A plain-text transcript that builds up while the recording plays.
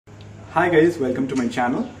Hi guys, welcome to my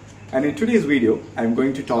channel, and in today's video I am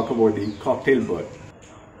going to talk about the cocktail bird,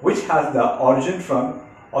 which has the origin from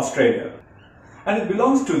Australia, and it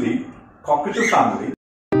belongs to the cockatoo family,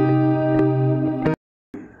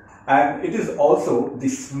 and it is also the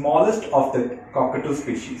smallest of the cockatoo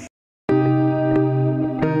species.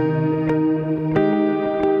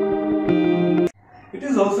 It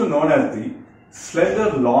is also known as the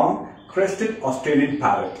slender, long, crested Australian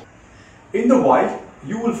parrot. In the wild,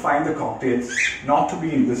 you will find the cocktails not to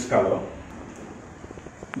be in this color,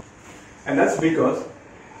 and that's because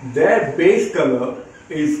their base color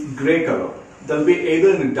is grey color. They'll be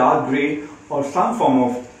either in a dark grey or some form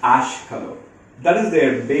of ash color. That is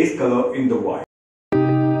their base color in the wild.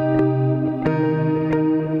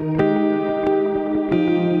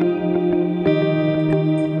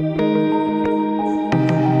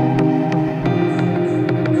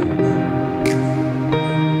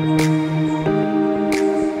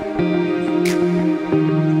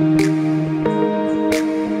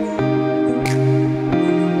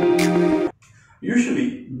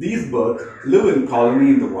 Usually, these birds live in colony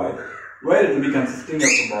in the wild, where it will be consisting of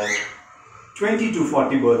about 20 to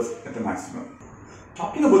 40 birds at the maximum.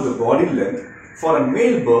 Talking about the body length, for a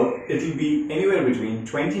male bird, it will be anywhere between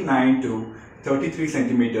 29 to 33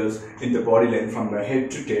 centimeters in the body length from the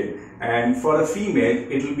head to tail, and for a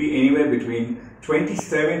female, it will be anywhere between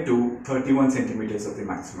 27 to 31 centimeters at the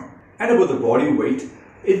maximum. And about the body weight,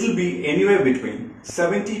 it will be anywhere between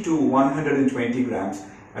 70 to 120 grams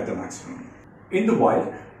at the maximum. In the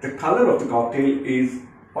wild, the color of the cocktail is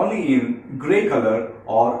only in grey color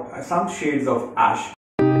or some shades of ash.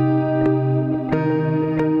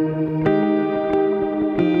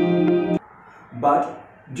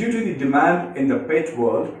 But due to the demand in the pet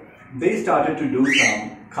world, they started to do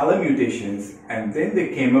some color mutations, and then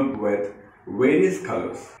they came up with various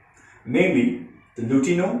colors, namely the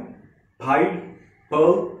Lutino, Pied,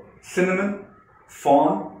 Pearl, Cinnamon,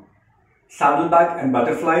 Fawn, Saddleback and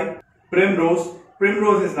Butterfly, Primrose.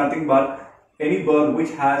 Primrose is nothing but any bird which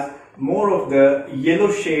has more of the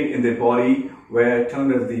yellow shade in their body, were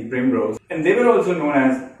termed as the primrose, and they were also known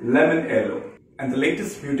as lemon yellow. And the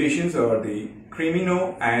latest mutations are the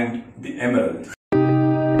Cremino and the Emerald.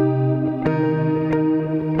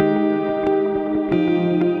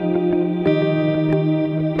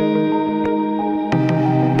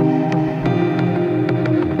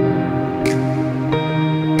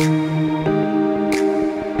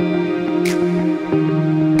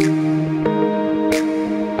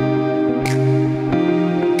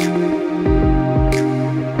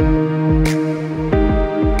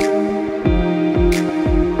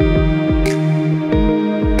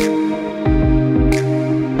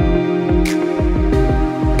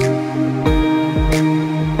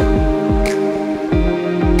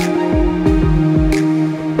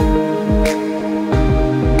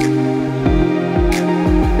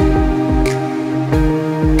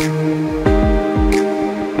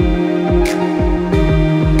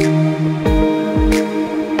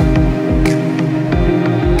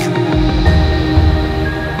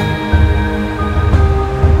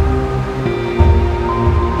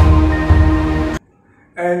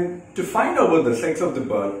 And to find out about the sex of the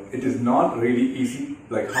bird, it is not really easy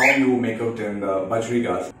like how you make out in the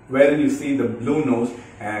budgerigas, wherein you see the blue nose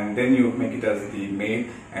and then you make it as the male,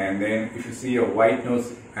 and then if you see a white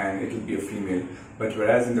nose and it will be a female. But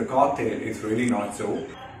whereas in the cocktail, it's really not so.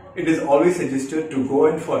 It is always suggested to go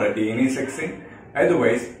in for a DNA sexing.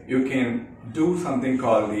 Otherwise, you can do something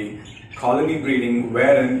called the colony breeding,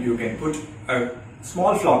 wherein you can put a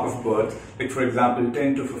small flock of birds, like for example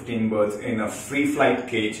 10 to 15 birds in a free flight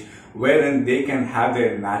cage, wherein they can have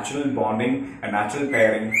their natural bonding and natural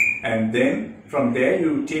pairing, and then from there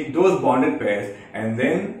you take those bonded pairs and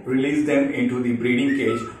then release them into the breeding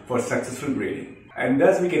cage for successful breeding. And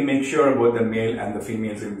thus we can make sure about the male and the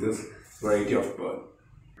females in this variety of bird.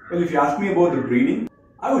 Well, if you ask me about the breeding,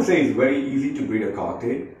 I would say it's very easy to breed a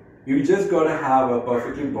cocktail. You just gotta have a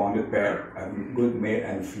perfectly bonded pair, a good male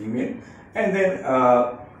and female, and then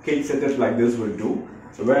cage setups like this will do.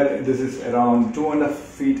 So where this is around 2.5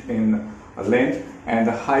 feet in length, and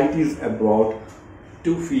the height is about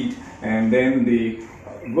 2 feet, and then the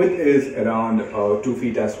width is around 2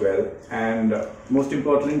 feet as well. And most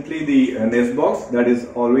importantly, the nest box, that is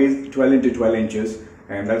always 12 into 12 inches,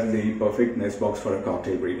 and that's the perfect nest box for a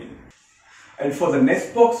cocktail breeding. And for the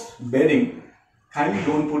nest box bedding, kindly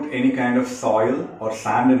don't put any kind of soil or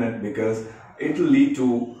sand in it, because it will lead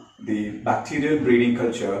to the bacterial breeding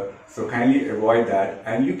culture, so kindly avoid that.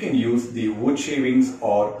 And you can use the wood shavings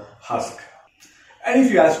or husk. And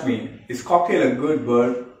if you ask me, is cocktail a good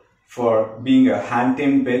bird for being a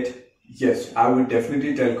hand-tamed pet? Yes, I would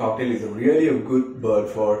definitely tell cockatiel is really a good bird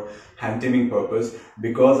for hand taming purpose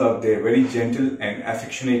because of their very gentle and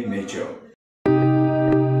affectionate nature.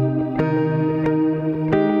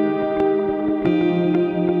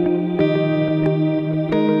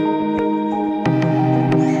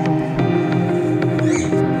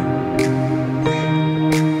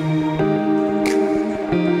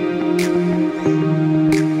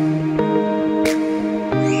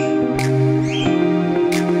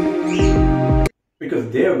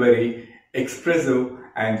 Because they are very expressive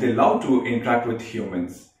and they love to interact with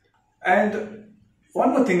humans. And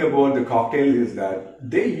one more thing about the cockatiel is that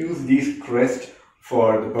they use these crests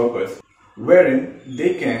for the purpose wherein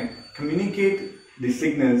they can communicate the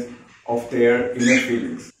signals of their inner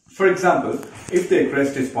feelings. For example, if their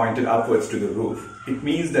crest is pointed upwards to the roof, it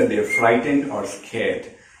means that they are frightened or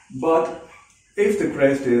scared. But if the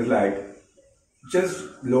crest is like just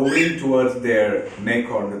lowering towards their neck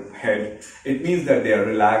or the head, it means that they are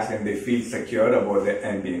relaxed and they feel secure about their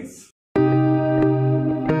ambience.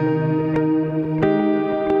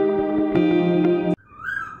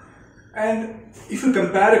 And if you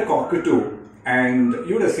compare a cockatoo, and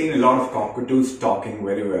you would have seen a lot of cockatoos talking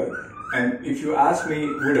very well, and if you ask me,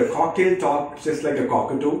 would a cockatiel talk just like a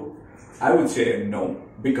cockatoo? I would say no,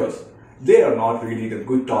 because they are not really the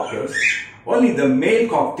good talkers. Only the male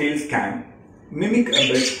cockatiels can mimic a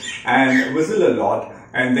bit and whistle a lot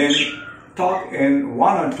and then talk in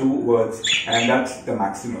one or two words, and that's the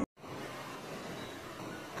maximum.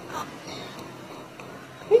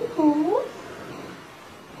 Miku,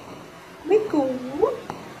 Miku,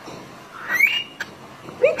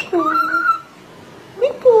 Miku, Miku,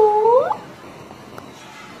 Miku,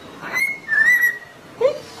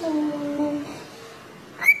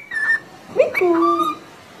 Miku,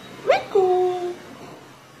 Miku, Miku,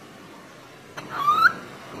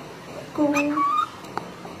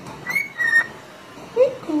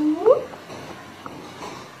 Miku,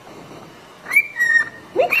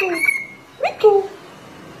 Miku, Miku,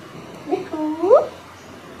 Miku.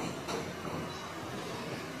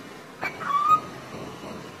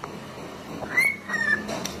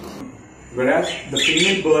 Whereas the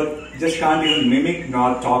female bird just can't even mimic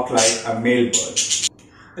nor talk like a male bird.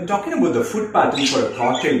 And talking about the food pattern for a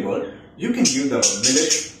cockatiel bird, you can use the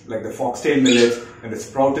millets like the foxtail millet and the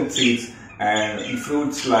sprouted seeds and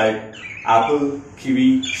fruits like apple,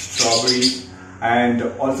 kiwi, strawberries, and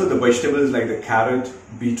also the vegetables like the carrot,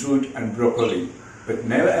 beetroot and broccoli. But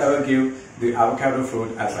never ever give the avocado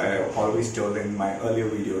fruit, as I have always told in my earlier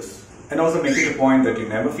videos. And also make it a point that you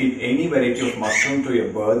never feed any variety of mushroom to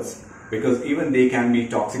your birds, because even they can be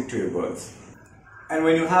toxic to your birds. And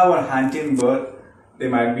when you have a hand-tamed bird, they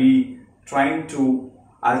might be trying to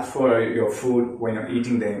ask for your food when you're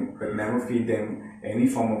eating them, but never feed them any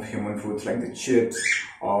form of human foods like the chips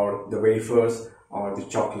or the wafers or the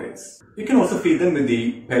chocolates. You can also feed them with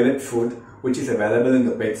the pellet food, which is available in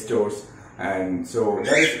the pet stores. And so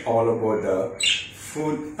that is all about the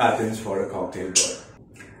food patterns for a cockatiel bird.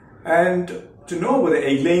 And to know about the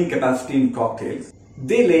egg-laying capacity in cockatiels,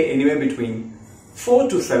 they lay anywhere between 4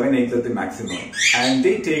 to 7 eggs at the maximum, and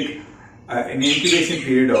they take an incubation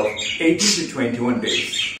period of 18 to 21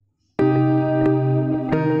 days.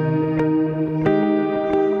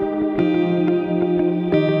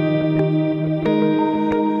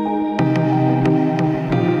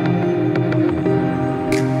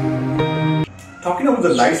 Talking about the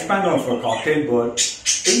lifespan of a cockatiel bird,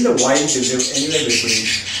 in the wild they live anywhere between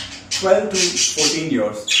 12 to 14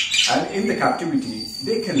 years. And in the captivity,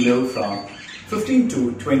 they can live from 15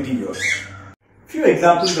 to 20 years. Few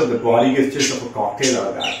examples of the body gestures of a cockatiel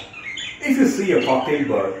are that if you see a cockatiel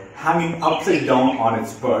bird hanging upside down on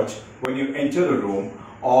its perch when you enter a room,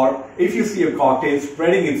 or if you see a cockatiel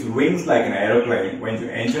spreading its wings like an aeroplane when you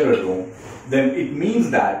enter a room, then it means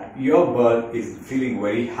that your bird is feeling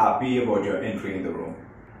very happy about your entry in the room.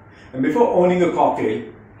 And before owning a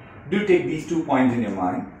cockatiel, do take these 2 points in your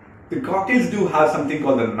mind. The cockatiels do have something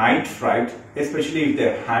called the night fright, especially if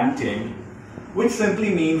they're hand-tamed, which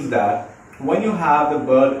simply means that when you have the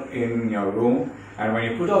bird in your room and when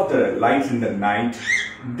you put off the lights in the night,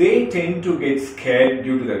 they tend to get scared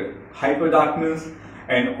due to the hyper-darkness,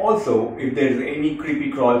 and also if there is any creepy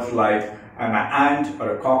crawls like an ant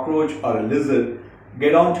or a cockroach or a lizard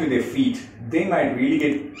get onto their feet, they might really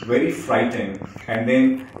get very frightened, and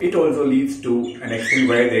then it also leads to an extent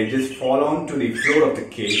where they just fall onto the floor of the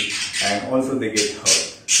cage and also they get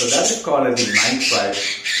hurt. So that is called as the night fright.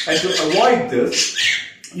 And to avoid this,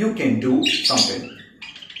 you can do something.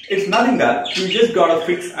 It's nothing that you just gotta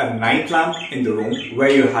fix a night lamp in the room where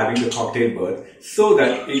you're having the cockatiel bird so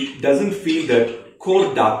that it doesn't feel that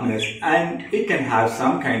core darkness, and it can have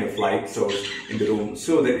some kind of light source in the room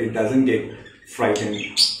so that it doesn't get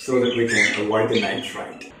frightened, so that we can avoid the night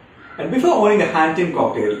fright. And before owning a hand-tamed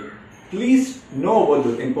cocktail, please know about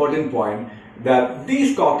the important point that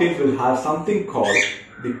these cocktails will have something called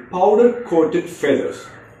the powder coated feathers.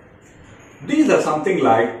 These are something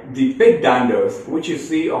like the pet danders which you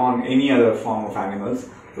see on any other form of animals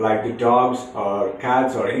like the dogs or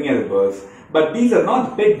cats or any other birds. But these are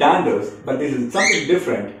not pet danders, but this is something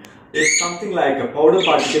different. It's something like a powder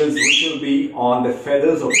particles which will be on the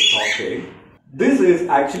feathers of the cocktail. This is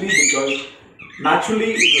actually because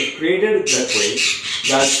naturally it was created that way,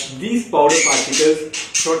 that these powder particles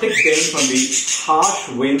protect them from the harsh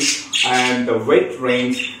winds and the wet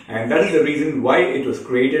rains, and that is the reason why it was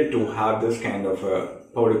created to have this kind of a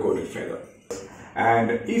powder coated feather.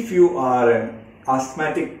 And if you are an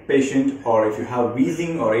asthmatic patient, or if you have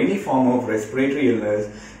wheezing or any form of respiratory illness,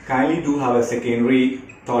 kindly do have a secondary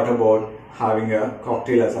thought about having a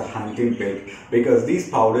cocktail as a hand-tamed pet, because these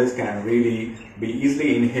powders can really be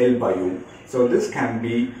easily inhaled by you. So this can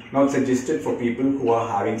be not suggested for people who are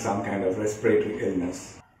having some kind of respiratory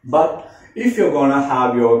illness. But if you're gonna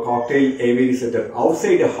have your cocktail aviary setup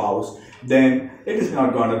outside the house, then it is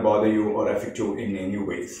not gonna bother you or affect you in any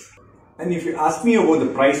ways. And if you ask me about the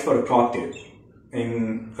price for a cocktail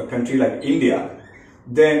in a country like India,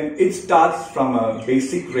 then it starts from a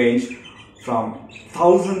basic range from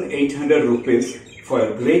 1,800 rupees for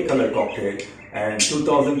a grey color cocktail and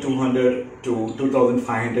 2,200 to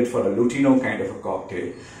 2,500 for a Lutino kind of a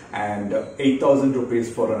cocktail, and 8,000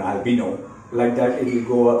 rupees for an albino. Like that, it will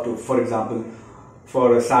go up to, for example,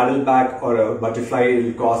 for a saddleback or a butterfly, it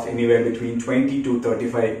will cost anywhere between 20 to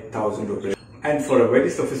 35,000 rupees. And for a very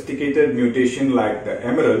sophisticated mutation like the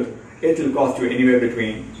emerald, it will cost you anywhere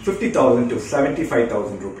between 50,000 to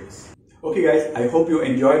 75,000 rupees. Okay guys, I hope you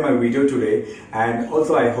enjoyed my video today, and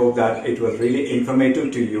also I hope that it was really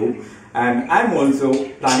informative to you. And I'm also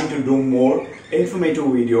planning to do more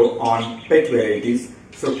informative video on pet varieties.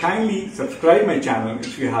 So kindly subscribe my channel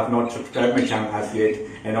if you have not subscribed my channel as yet,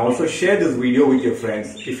 and also share this video with your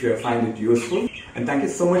friends if you find it useful. And thank you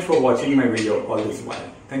so much for watching my video all this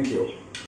while. Thank you.